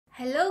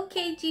Hello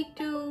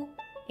KG2!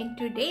 In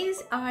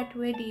today's art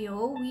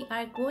video, we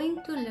are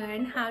going to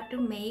learn how to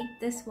make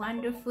this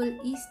wonderful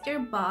Easter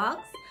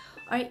box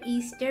or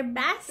Easter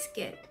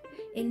basket.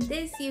 In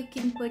this, you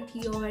can put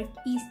your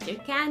Easter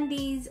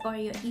candies or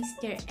your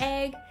Easter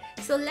egg.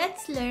 So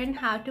let's learn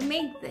how to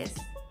make this.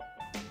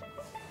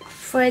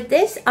 For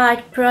this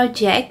art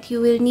project, you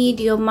will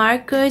need your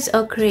markers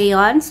or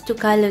crayons to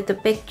color the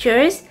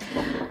pictures,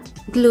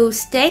 glue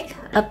stick,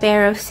 a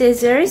pair of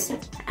scissors,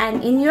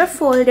 and in your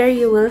folder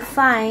you will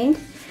find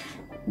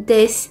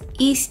this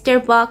Easter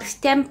box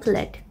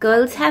template.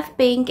 Girls have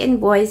pink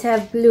and boys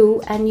have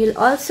blue, and you'll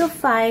also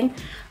find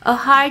a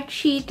hard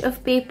sheet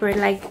of paper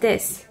like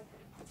this.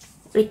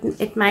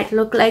 It might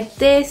look like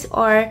this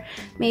or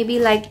maybe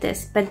like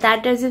this, but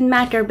that doesn't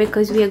matter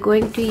because we are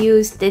going to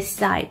use this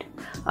side.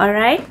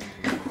 Alright,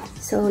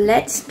 so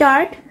let's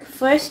start.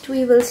 First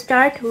we will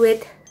start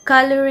with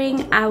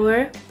coloring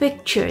our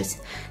pictures.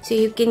 So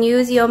you can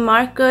use your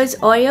markers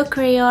or your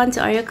crayons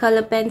or your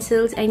color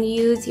pencils and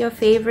use your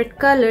favorite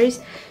colors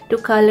to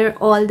color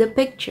all the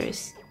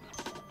pictures.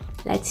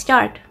 Let's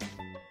start.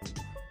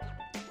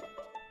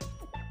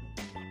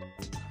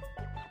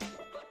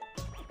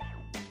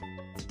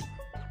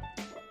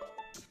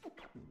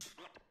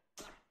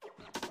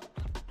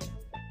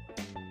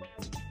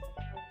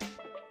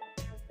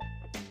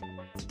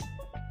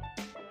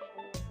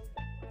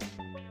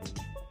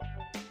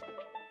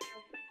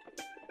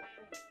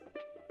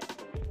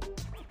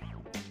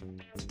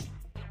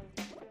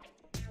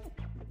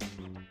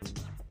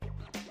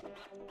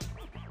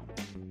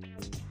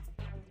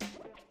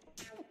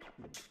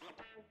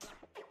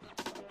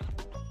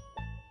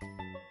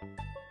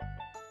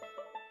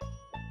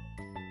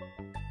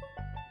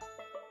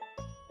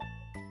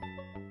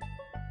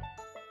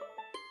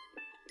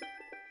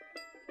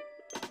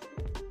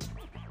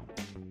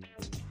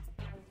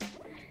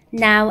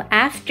 Now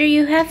after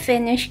you have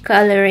finished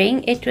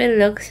coloring, it will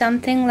look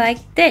something like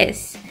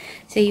this.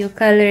 So you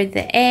color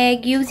the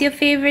egg, use your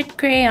favorite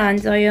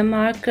crayons or your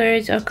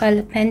markers or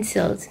color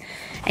pencils,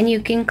 and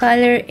you can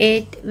color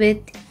it with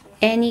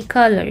any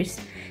colors.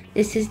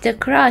 This is the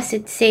cross.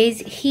 It says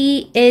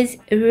He is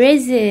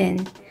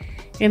risen.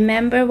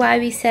 Remember why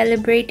we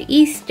celebrate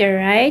Easter,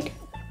 right?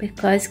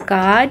 Because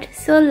God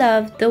so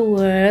loved the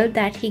world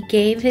that He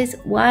gave His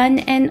one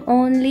and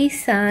only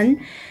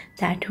Son,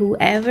 that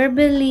whoever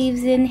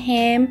believes in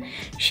Him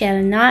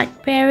shall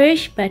not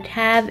perish but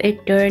have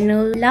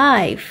eternal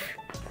life.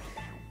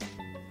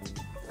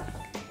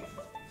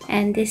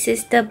 And this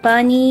is the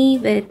bunny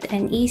with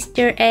an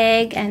Easter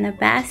egg and a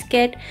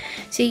basket.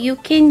 So you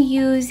can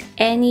use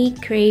any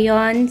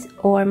crayons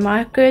or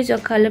markers or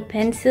color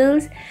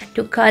pencils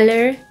to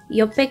color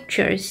your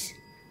pictures.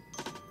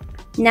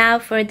 Now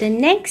for the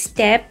next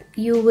step,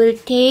 you will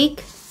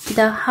take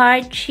the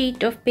hard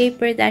sheet of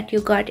paper that you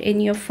got in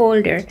your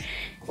folder.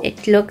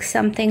 It looks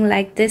something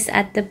like this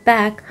at the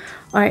back,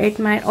 or it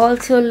might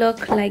also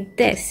look like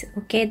this.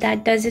 Okay,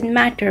 that doesn't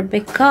matter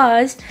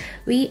because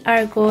we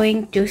are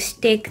going to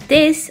stick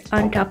this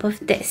on top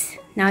of this.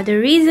 Now the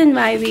reason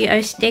why we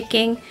are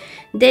sticking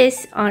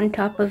this on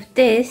top of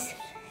this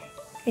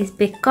is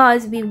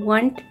because we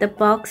want the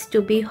box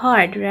to be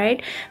hard,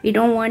 right? We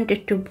don't want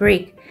it to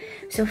break.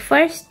 So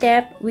first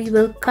step, we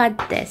will cut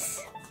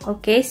this.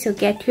 Okay, so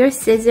get your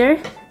scissor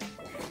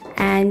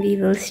and we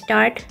will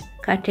start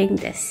cutting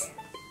this.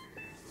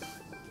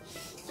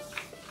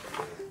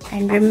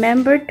 And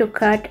remember to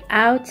cut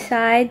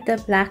outside the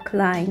black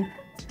line.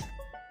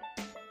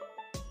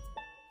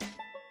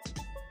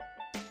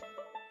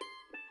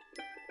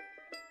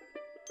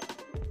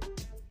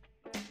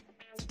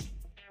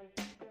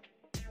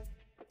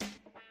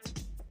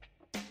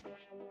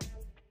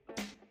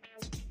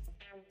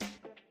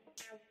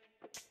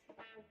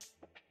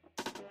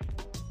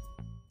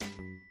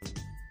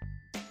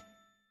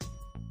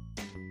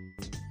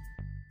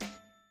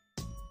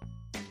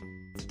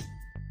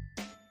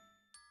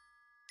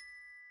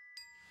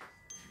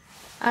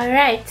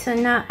 Alright, so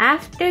now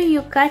after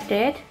you cut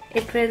it,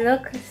 it will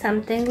look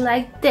something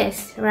like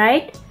this,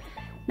 right?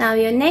 Now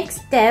your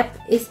next step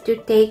is to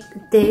take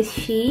this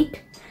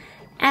sheet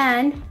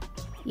and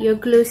your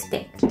glue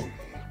stick.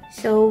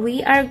 So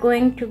we are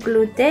going to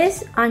glue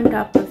this on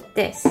top of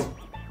this.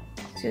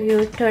 So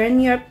you turn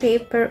your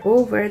paper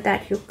over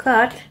that you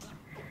cut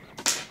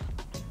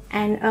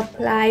and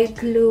apply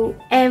glue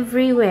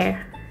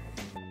everywhere.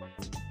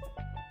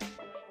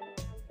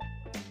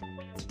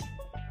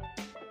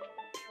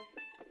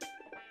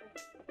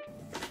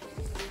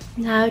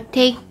 Now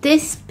take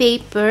this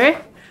paper.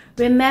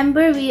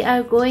 Remember, we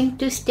are going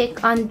to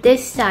stick on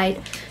this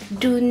side.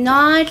 Do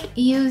not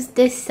use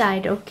this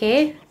side,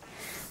 okay?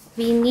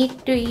 We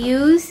need to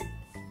use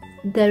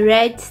the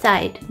red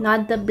side,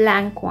 not the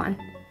blank one.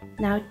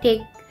 Now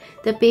take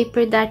the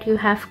paper that you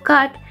have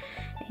cut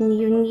and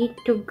you need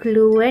to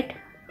glue it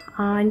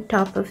on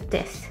top of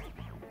this.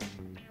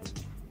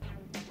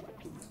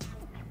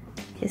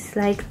 Just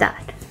like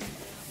that.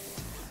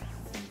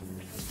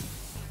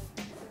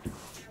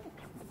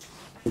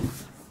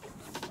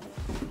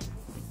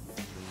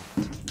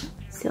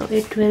 So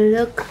it will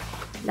look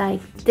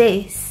like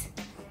this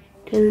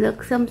to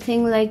look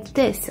something like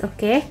this,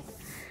 okay?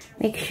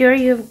 Make sure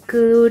you've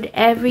glued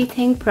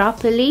everything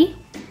properly.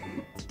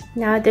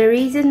 Now the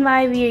reason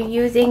why we're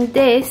using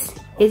this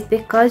is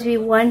because we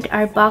want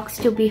our box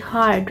to be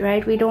hard,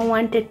 right? We don't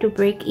want it to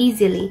break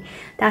easily.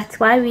 That's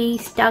why we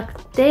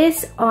stuck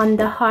this on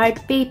the hard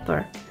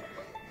paper.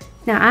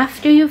 Now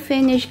after you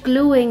finish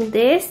gluing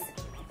this,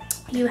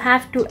 you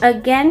have to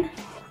again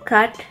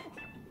cut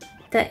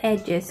the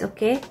edges,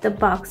 okay? The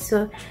box.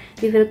 So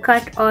we will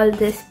cut all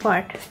this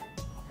part.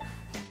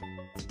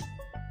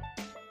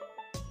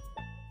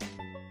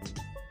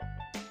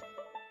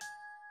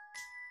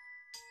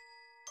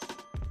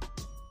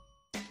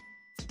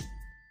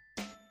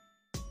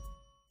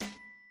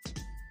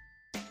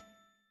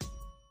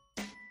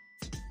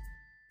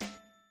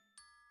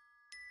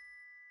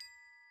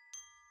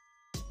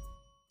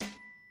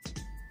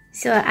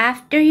 So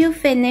after you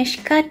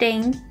finish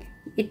cutting,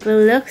 it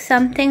will look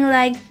something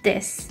like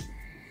this.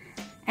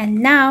 And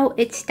now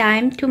it's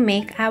time to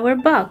make our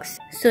box.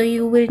 So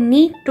you will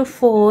need to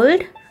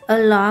fold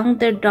along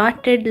the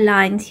dotted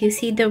lines. You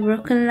see the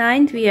broken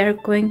lines? We are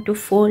going to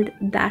fold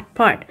that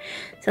part.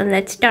 So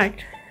let's start.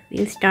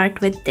 We'll start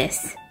with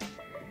this.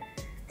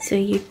 So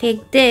you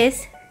take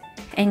this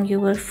and you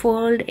will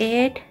fold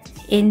it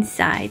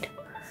inside.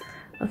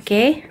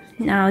 Okay,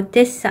 now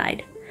this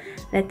side.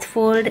 Let's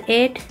fold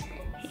it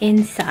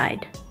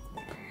inside.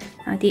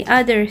 Now the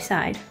other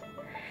side,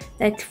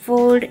 let's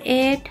fold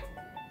it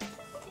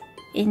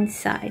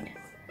inside.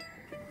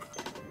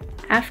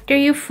 After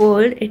you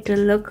fold, it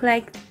will look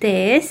like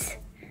this.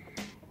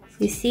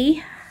 You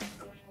see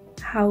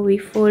how we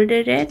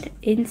folded it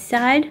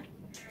inside,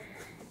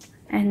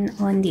 and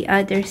on the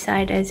other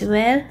side as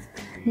well.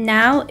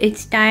 Now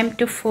it's time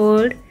to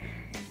fold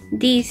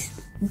these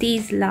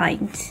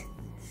lines.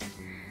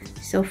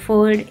 So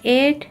fold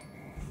it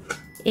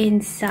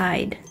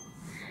inside.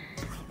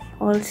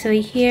 Also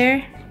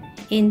here,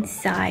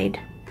 inside.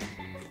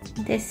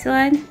 This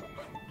one,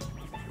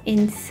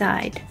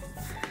 inside.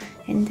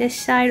 And this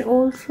side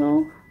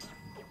also.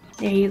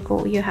 There you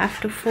go. You have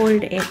to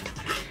fold it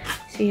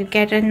so you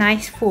get a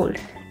nice fold.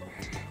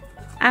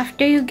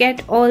 After you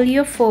get all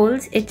your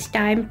folds, it's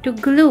time to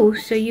glue.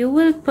 So you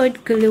will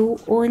put glue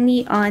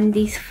only on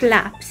these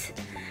flaps,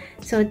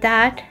 so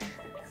that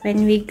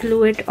when we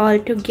glue it all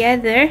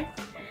together,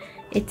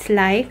 it's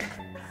like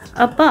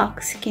a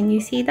box. Can you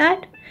see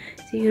that?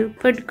 So you'll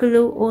put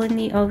glue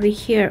only over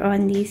here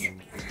on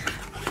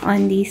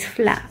these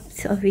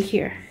flaps over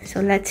here.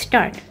 So let's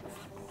start.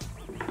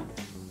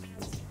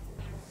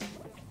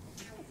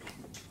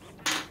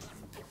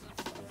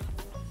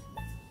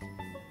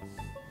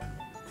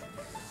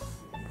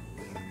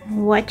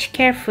 Watch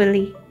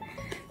carefully.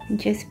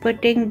 Just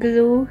putting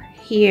glue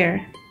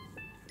here.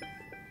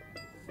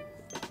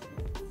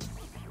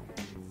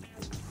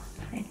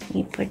 Let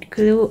me put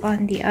glue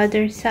on the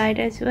other side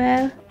as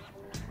well.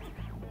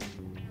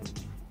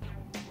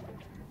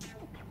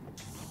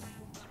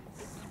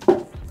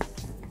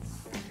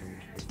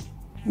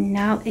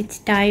 Now it's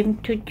time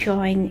to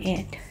join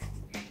it.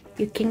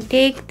 You can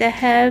take the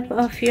help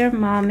of your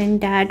mom and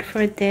dad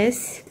for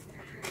this.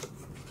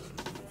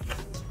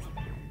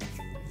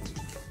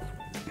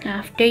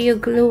 After you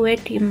glue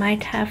it, you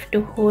might have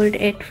to hold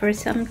it for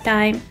some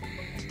time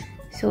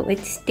so it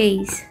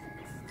stays.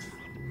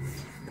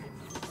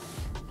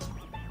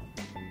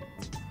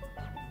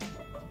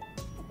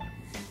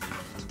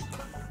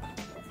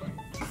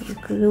 You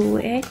glue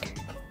it.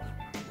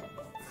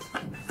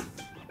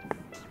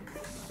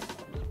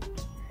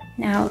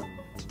 Now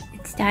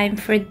it's time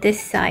for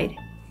this side.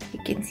 You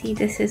can see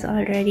this is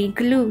already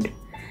glued.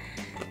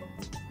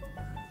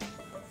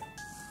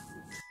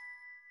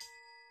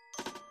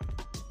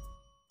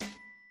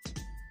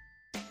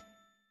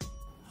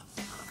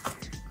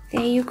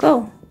 There you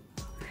go.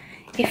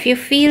 If you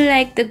feel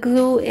like the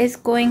glue is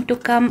going to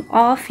come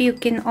off, you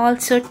can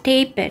also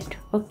tape it,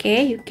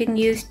 okay? You can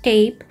use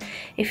tape.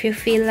 If you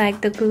feel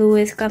like the glue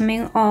is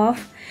coming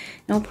off,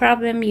 no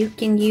problem, you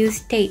can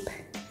use tape.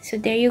 So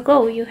there you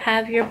go, you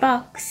have your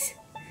box.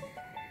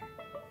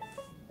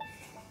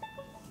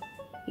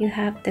 You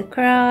have the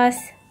cross,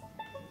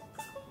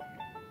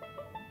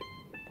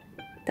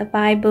 the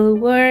Bible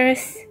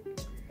verse,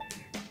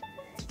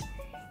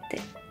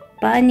 the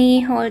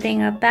bunny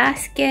holding a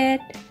basket,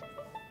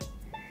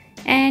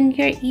 and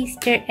your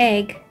Easter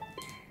egg.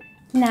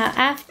 Now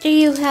after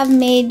you have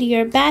made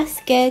your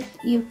basket,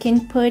 you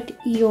can put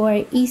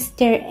your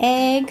Easter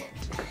egg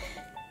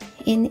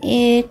in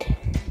it.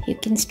 You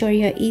can store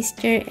your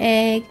Easter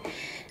egg,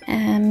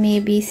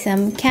 maybe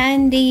some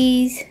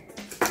candies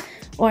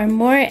or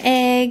more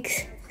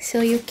eggs, so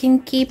you can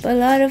keep a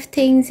lot of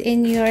things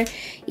in your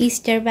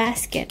Easter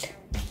basket.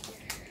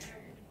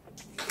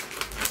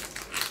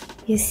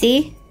 You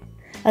see,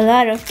 a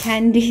lot of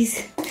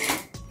candies.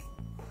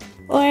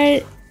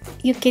 Or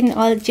you can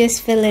all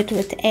just fill it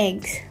with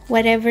eggs,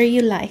 whatever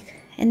you like.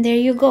 And there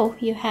you go,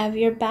 you have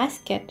your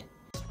basket.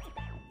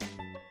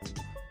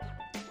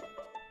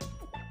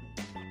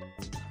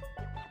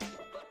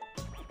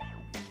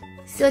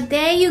 So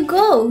there you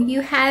go. You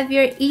have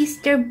your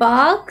Easter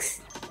box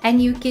and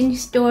you can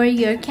store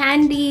your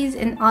candies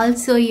and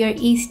also your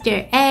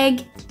Easter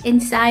egg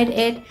inside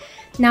it.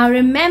 Now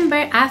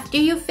remember, after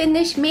you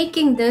finish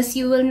making this,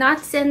 you will not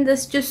send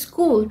this to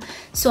school.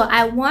 So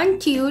I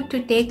want you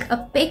to take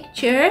a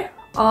picture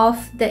of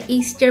the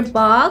Easter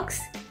box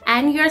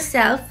and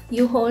yourself,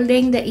 you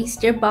holding the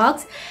Easter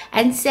box,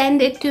 and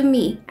send it to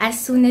me as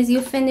soon as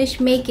you finish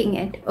making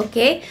it,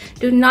 okay?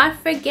 Do not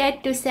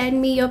forget to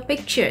send me your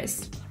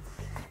pictures.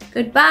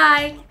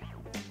 Goodbye.